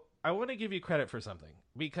 So I want to give you credit for something,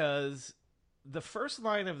 because the first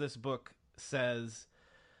line of this book says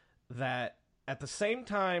that at the same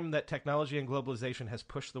time that technology and globalization has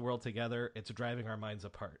pushed the world together, it's driving our minds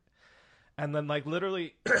apart. And then like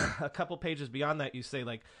literally a couple pages beyond that, you say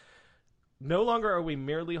like, no longer are we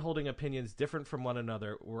merely holding opinions different from one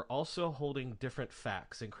another. We're also holding different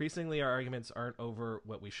facts. Increasingly, our arguments aren't over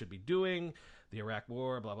what we should be doing, the Iraq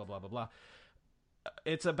War, blah, blah, blah, blah, blah.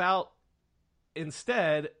 It's about,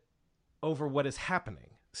 instead, over what is happening.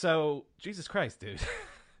 So, Jesus Christ, dude.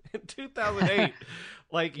 In 2008,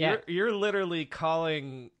 like, yeah. you're literally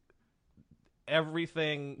calling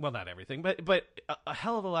everything, well, not everything, but a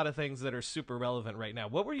hell of a lot of things that are super relevant right now.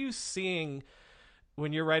 What were you seeing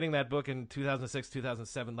when you're writing that book in 2006,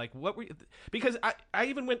 2007, like what were you, because I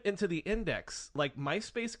even went into the index, like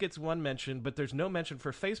MySpace gets one mention, but there's no mention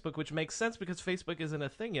for Facebook, which makes sense because Facebook isn't a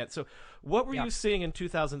thing yet. So what were you seeing in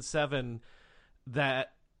 2007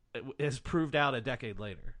 that is proved out a decade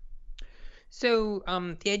later? So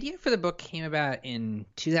the idea for the book came about in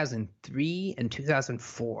 2003 and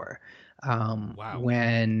 2004. Wow.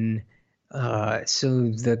 When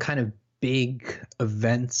so the kind of big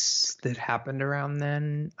events that happened around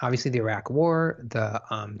then, obviously the Iraq War, the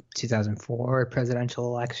 2004 presidential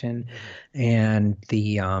election, and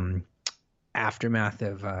the aftermath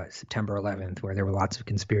of September 11th, where there were lots of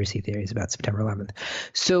conspiracy theories about September 11th.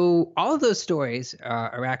 So all of those stories,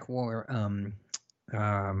 Iraq War,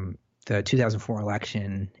 the 2004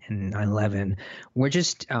 election, and 9/11, were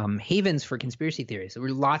just havens for conspiracy theories. There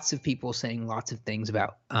were lots of people saying lots of things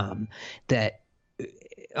about that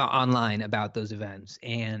online about those events,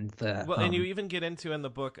 and and you even get into in the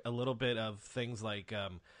book a little bit of things like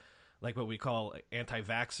what we call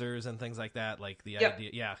anti-vaxxers and things like that, like the idea.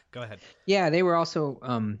 Yeah, go ahead. Yeah, they were also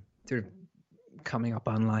they're coming up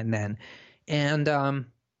online then, and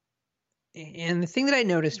the thing that I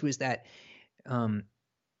noticed was that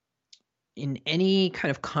in any kind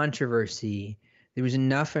of controversy, there was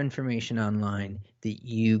enough information online that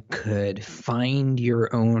you could find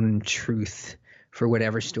your own truth for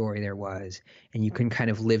whatever story there was, and you can kind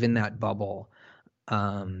of live in that bubble,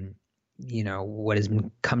 what has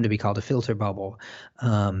come to be called a filter bubble,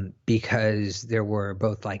 because there were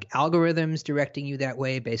both like algorithms directing you that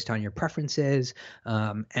way based on your preferences,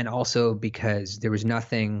 and also because there was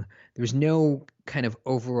no kind of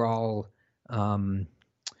overall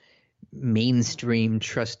mainstream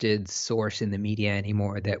trusted source in the media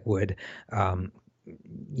anymore that would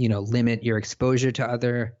limit your exposure to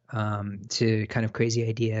other to kind of crazy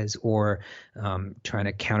ideas or trying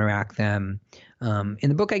to counteract them. In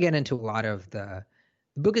the book, I get into a lot of the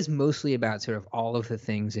book is mostly about sort of all of the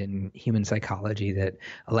things in human psychology that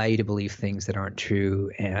allow you to believe things that aren't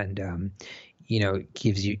true, and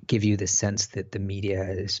give you the sense that the media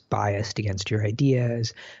is biased against your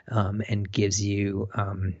ideas, and gives you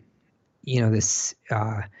this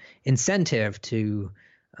incentive to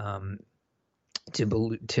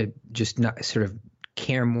just not sort of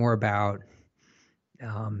care more about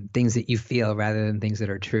things that you feel rather than things that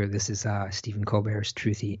are true. This is Stephen Colbert's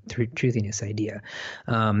truthiness idea.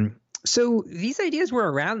 So these ideas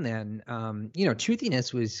were around then.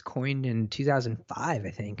 Truthiness was coined in 2005, I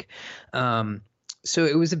think. So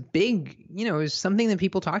it was a big, it was something that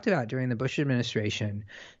people talked about during the Bush administration.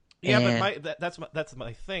 Yeah, but And that's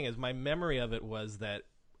my thing. Is my memory of it was that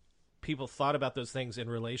people thought about those things in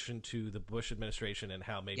relation to the Bush administration and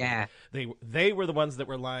how maybe yeah, they were the ones that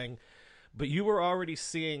were lying. But you were already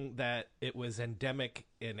seeing that it was endemic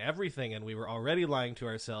in everything, and we were already lying to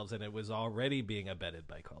ourselves, and it was already being abetted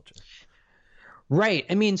by culture. right.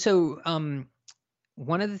 I mean, so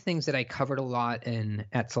one of the things that I covered a lot in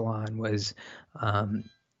Epsilon was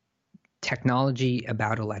technology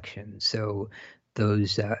about elections. So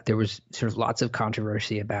those there was sort of lots of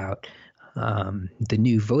controversy about the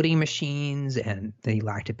new voting machines, and they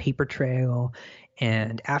lacked a paper trail.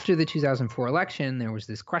 And after the 2004 election, there was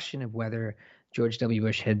this question of whether George W.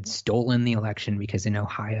 Bush had stolen the election because in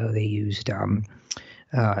Ohio they used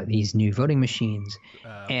these new voting machines.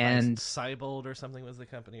 And Seibold or something was the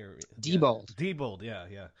company, or Diebold. Diebold, yeah.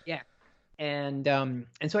 Yeah. And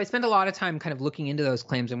so I spent a lot of time kind of looking into those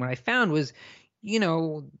claims, and what I found was,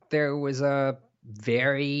 there was a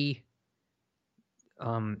very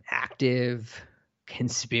active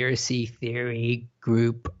conspiracy theory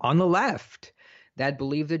group on the left that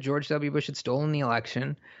believed that George W. Bush had stolen the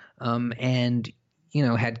election, and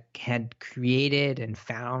had created and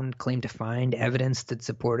claimed to find evidence that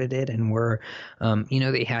supported it, and were,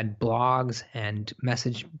 they had blogs and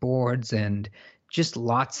message boards and just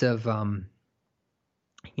lots of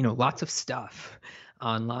stuff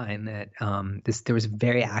online that there was a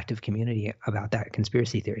very active community about that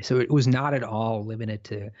conspiracy theory. So it was not at all limited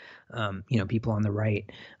to people on the right,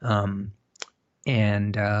 and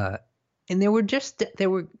there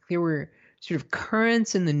were sort of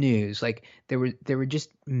currents in the news. Like there were just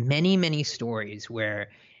many stories where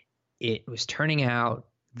it was turning out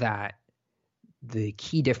that the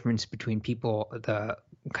key difference between the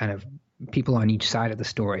kind of people on each side of the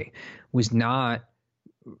story, was not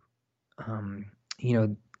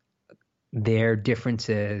their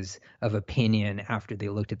differences of opinion after they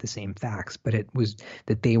looked at the same facts, but it was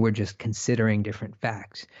that they were just considering different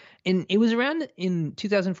facts. And it was around in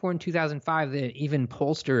 2004 and 2005 that even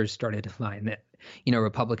pollsters started to find that,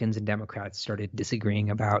 Republicans and Democrats started disagreeing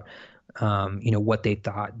about, what they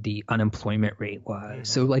thought the unemployment rate was. Mm-hmm.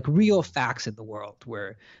 So like real facts in the world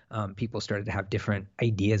where people started to have different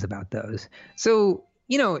ideas about those. So,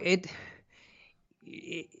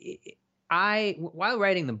 while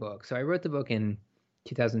writing the book, so I wrote the book in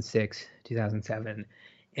 2006, 2007,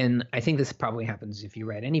 and I think this probably happens if you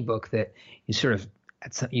write any book, that you sort of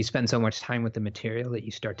you spend so much time with the material that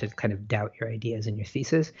you start to kind of doubt your ideas and your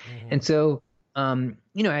thesis. Mm-hmm. And so, I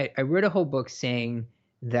wrote a whole book saying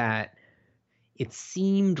that it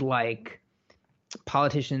seemed like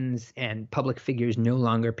politicians and public figures no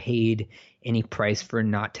longer paid any price for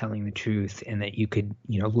not telling the truth, and that you could,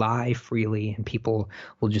 lie freely and people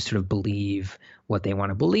will just sort of believe what they want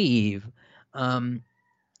to believe. And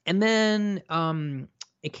then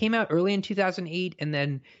it came out early in 2008, and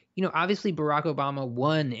then, obviously Barack Obama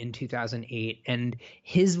won in 2008, and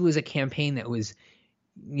his was a campaign that was,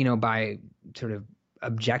 by sort of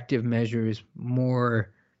objective measures,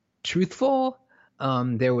 more truthful.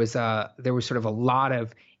 There was sort of a lot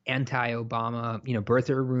of anti-Obama,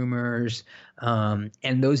 birther rumors,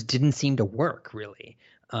 and those didn't seem to work really.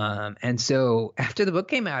 And so after the book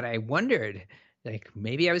came out, I wondered, like,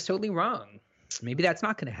 maybe I was totally wrong. Maybe that's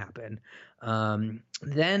not going to happen.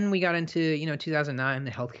 Then we got into, 2009,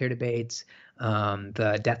 the healthcare debates,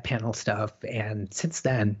 the death panel stuff. And since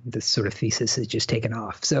then, this sort of thesis has just taken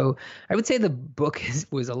off. So I would say the book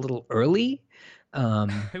was a little early.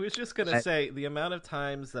 I was just going to say, the amount of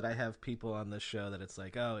times that I have people on this show that it's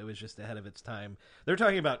like, oh, it was just ahead of its time. They're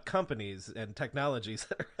talking about companies and technologies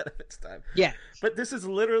that are ahead of its time. Yeah. But this is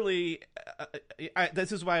literally,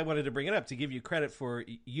 this is why I wanted to bring it up, to give you credit for,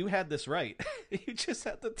 you had this right. You just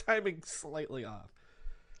had the timing slightly off.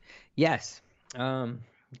 Yes.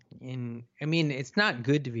 It's not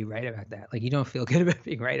good to be right about that. Like, you don't feel good about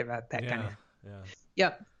being right about that kind of.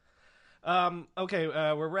 Yeah. Okay,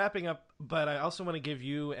 we're wrapping up, but I also want to give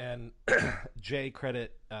you and Jay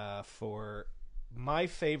credit for my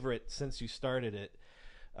favorite, since you started it,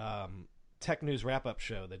 Tech News Wrap-Up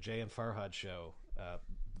show, the Jay and Farhad show,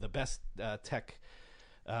 the best tech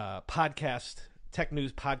podcast, Tech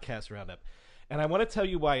News podcast roundup. And I want to tell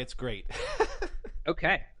you why it's great.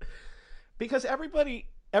 Okay. Because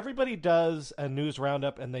everybody does a news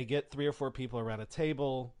roundup, and they get 3 or 4 people around a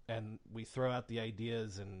table, and we throw out the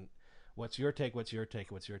ideas and what's your take, what's your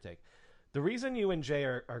take, what's your take. The reason you and Jay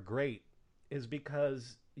are great is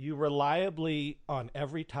because you reliably, on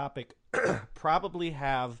every topic, probably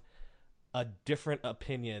have a different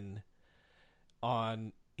opinion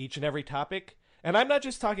on each and every topic. And I'm not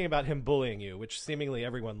just talking about him bullying you, which seemingly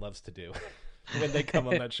everyone loves to do when they come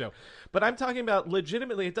on that show. But I'm talking about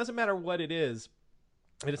legitimately, it doesn't matter what it is.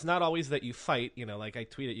 And it's not always that you fight, like I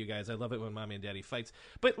tweet at you guys, I love it when mommy and daddy fights.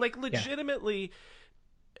 But like legitimately,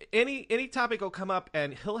 any topic will come up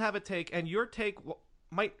and he'll have a take, and your take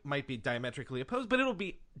might be diametrically opposed, but it'll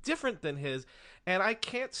be different than his. And I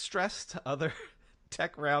can't stress to other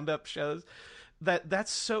tech roundup shows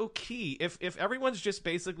that's so key. If everyone's just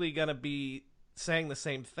basically gonna be saying the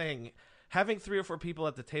same thing, having 3 or 4 people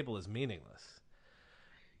at the table is meaningless.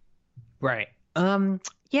 Right.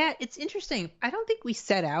 Yeah, it's interesting. I don't think we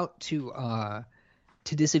set out to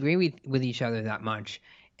disagree with each other that much.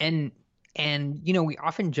 And we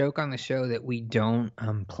often joke on the show that we don't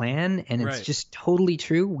plan, and it's just totally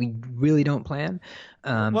true. We really don't plan.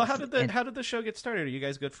 Well, how did the show get started? Are you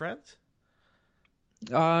guys good friends?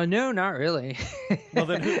 No, not really. Well,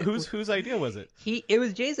 then whose idea was it? It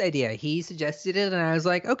was Jay's idea. He suggested it, and I was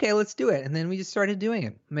like, okay, let's do it. And then we just started doing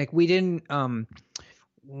it. Like we didn't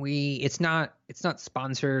it's not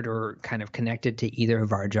sponsored or kind of connected to either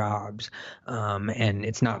of our jobs, and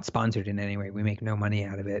it's not sponsored in any way. We make no money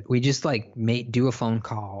out of it. We just like do a phone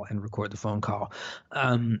call and record the phone call,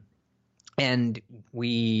 and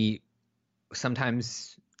we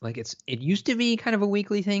sometimes it used to be kind of a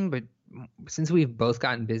weekly thing, but since we've both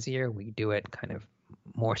gotten busier, we do it kind of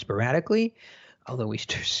more sporadically, although we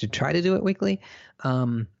should try to do it weekly.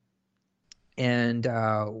 And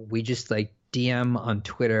we just like DM on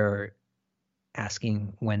Twitter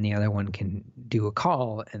asking when the other one can do a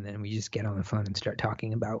call, and then we just get on the phone and start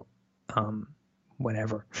talking about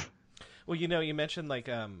whatever. Well, you mentioned like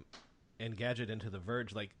Engadget into The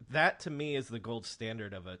Verge, like that to me is the gold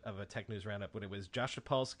standard of a tech news roundup. When it was Josh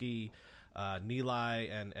Topolsky, Nilay,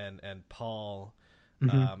 and Paul,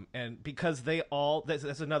 and because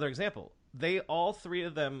that's another example. They all 3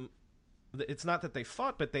 of them. It's not that they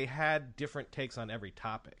fought, but they had different takes on every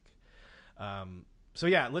topic. So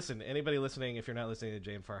yeah, listen, anybody listening, if you're not listening to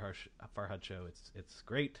Jay and Farhad show, it's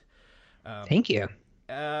great. Thank you.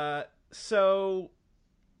 So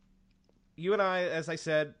you and I, as I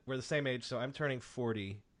said, we're the same age. So I'm turning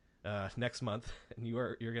 40 next month, and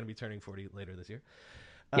you're going to be turning 40 later this year.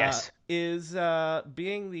 Yes. Is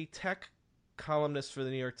being the tech columnist for the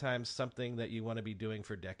New York Times something that you want to be doing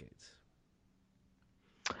for decades?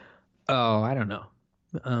 Oh, I don't know.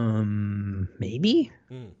 Maybe.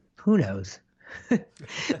 Who knows?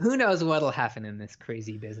 Who knows what'll happen in this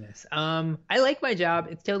crazy business. I like my job.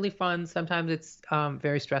 It's totally fun. Sometimes it's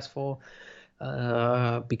very stressful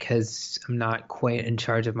because I'm not quite in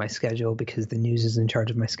charge of my schedule, because the news is in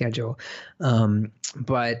charge of my schedule.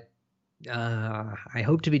 But I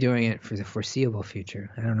hope to be doing it for the foreseeable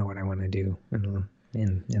future. I don't know what I want to do in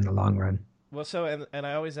the long run. Well, so, and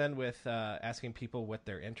I always end with asking people what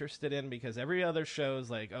they're interested in, because every other show's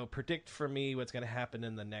like, oh, predict for me what's going to happen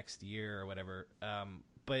in the next year or whatever.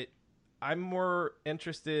 But I'm more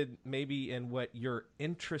interested maybe in what you're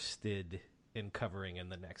interested in covering in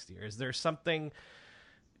the next year. Is there something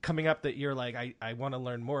coming up that you're like, I want to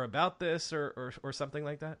learn more about this or something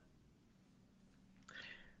like that?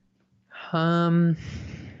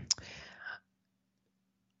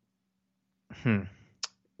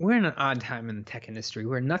 We're in an odd time in the tech industry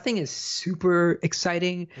where nothing is super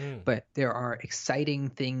exciting, but there are exciting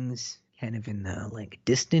things kind of in the like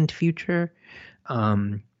distant future.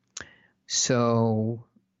 So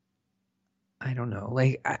I don't know.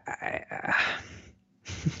 Like I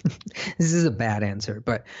this is a bad answer,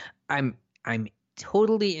 but I'm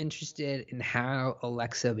totally interested in how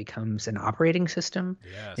Alexa becomes an operating system.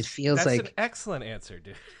 Yes. It feels That's like an excellent answer,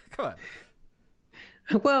 dude. Come on.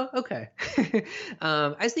 Well, okay.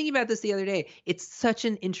 I was thinking about this the other day. It's such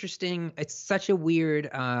a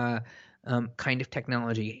weird kind of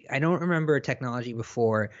technology. I don't remember a technology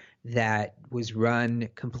before that was run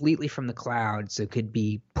completely from the cloud, so it could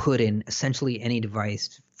be put in essentially any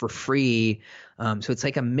device for free. So it's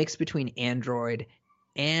like a mix between Android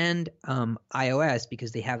and iOS,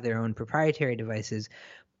 because they have their own proprietary devices.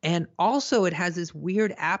 And also it has this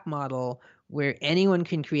weird app model where anyone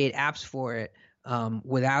can create apps for it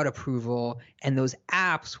without approval, and those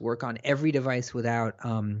apps work on every device without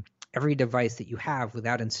every device that you have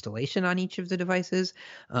without installation on each of the devices.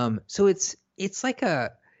 So it's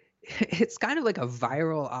kind of like a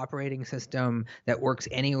viral operating system that works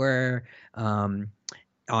anywhere on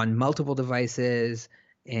multiple devices,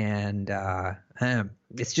 and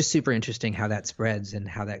it's just super interesting how that spreads and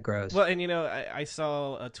how that grows. Well, and I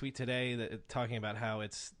saw a tweet today that talking about how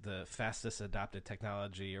it's the fastest adopted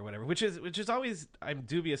technology or whatever, which is always I'm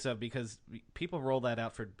dubious of, because people roll that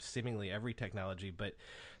out for seemingly every technology. But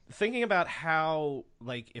thinking about how,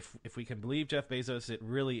 like, if we can believe Jeff Bezos, it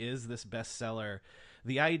really is this bestseller.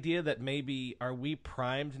 The idea that maybe are we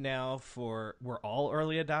primed now for we're all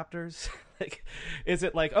early adopters? Like, is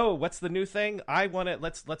it like, oh, what's the new thing? I want it.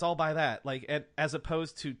 Let's all buy that. Like, as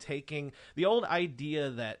opposed to taking the old idea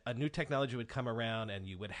that a new technology would come around and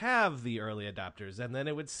you would have the early adopters and then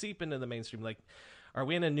it would seep into the mainstream. Like, are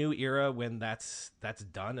we in a new era when that's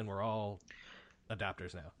done and we're all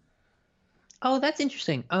adopters now? Oh, that's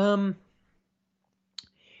interesting.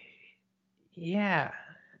 Yeah.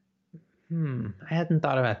 I hadn't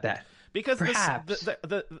thought about that. Because perhaps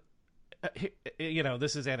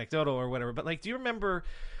this is anecdotal or whatever, but like, do you remember,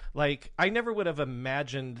 like, I never would have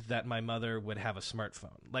imagined that my mother would have a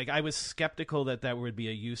smartphone. Like, I was skeptical that would be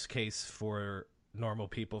a use case for normal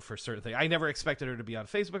people for certain things. I never expected her to be on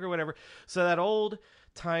Facebook or whatever. So that old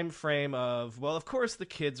time frame of, well, of course the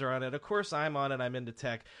kids are on it, of course I'm on it, I'm into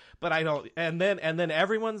tech, but I don't, and then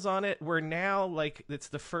everyone's on it. We're now, like, it's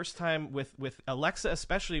the first time with Alexa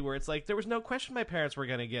especially, where it's like there was no question my parents were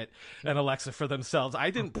going to get an Alexa for themselves. I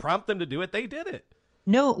didn't prompt them to do it, they did it.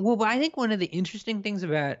 No, well, but I think one of the interesting things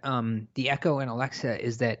about the Echo and Alexa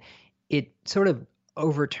is that it sort of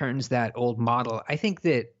overturns that old model. I think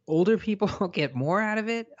that older people get more out of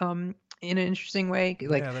it in an interesting way.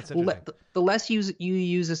 Like, yeah, that's interesting. The less you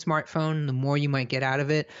use a smartphone, the more you might get out of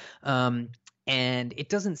it. And it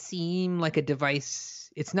doesn't seem like a device.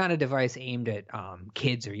 It's not a device aimed at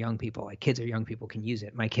kids or young people. Like, kids or young people can use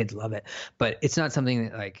it. My kids love it, but it's not something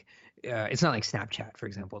that, like, it's not like Snapchat, for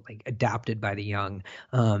example, like adopted by the young.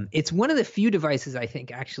 It's one of the few devices I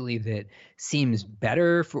think actually that seems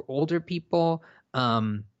better for older people.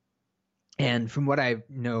 And from what I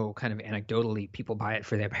know, kind of anecdotally, people buy it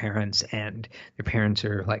for their parents, and their parents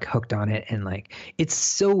are, like, hooked on it. And, like, it's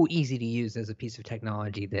so easy to use as a piece of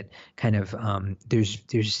technology that kind of there's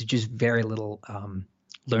just very little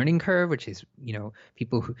learning curve, which is,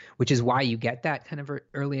 which is why you get that kind of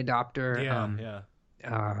early adopter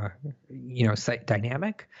site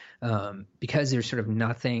dynamic, because there's sort of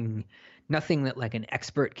nothing that, like, an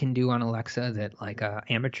expert can do on Alexa that, like, a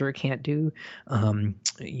amateur can't do.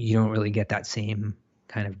 You don't really get that same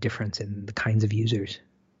kind of difference in the kinds of users.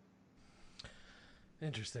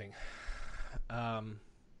 Interesting. All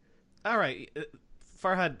right,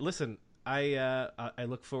 Farhad, listen, I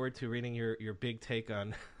look forward to reading your big take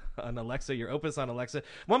on Alexa, your opus on Alexa.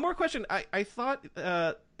 One more question. I thought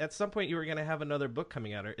at some point you were going to have another book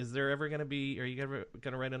coming out. Are you ever going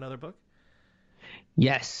to write another book?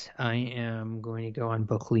 Yes, I am going to go on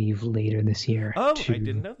book leave later this year. Oh, I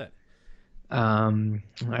didn't know that. I'm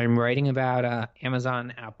writing about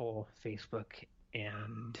Amazon, Apple, Facebook,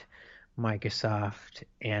 and Microsoft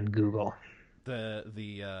and Google.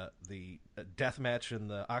 The death match in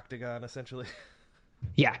the octagon, essentially.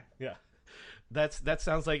 Yeah. Yeah. That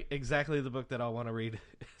sounds like exactly the book that I'll want to read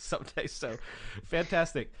someday. So,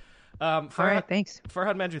 fantastic. All right, thanks.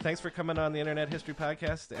 Farhad Manjoo, thanks for coming on the Internet History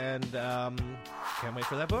Podcast, and can't wait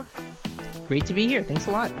for that book. Great to be here. Thanks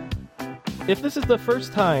a lot. If this is the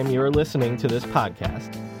first time you're listening to this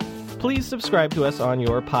podcast, please subscribe to us on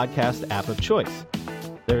your podcast app of choice.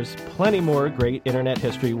 There's plenty more great Internet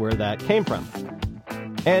history where that came from.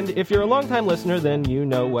 And if you're a longtime listener, then you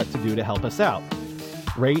know what to do to help us out.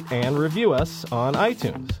 Rate and review us on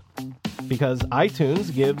iTunes. Because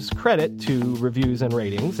iTunes gives credit to reviews and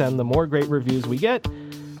ratings, and the more great reviews we get,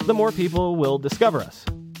 the more people will discover us.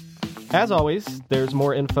 As always, there's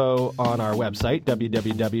more info on our website,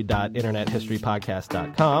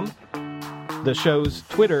 www.internethistorypodcast.com. The show's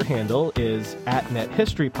Twitter handle is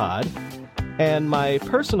 @NetHistoryPod, and my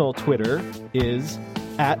personal Twitter is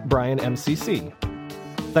 @BrianMCC.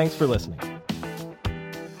 Thanks for listening.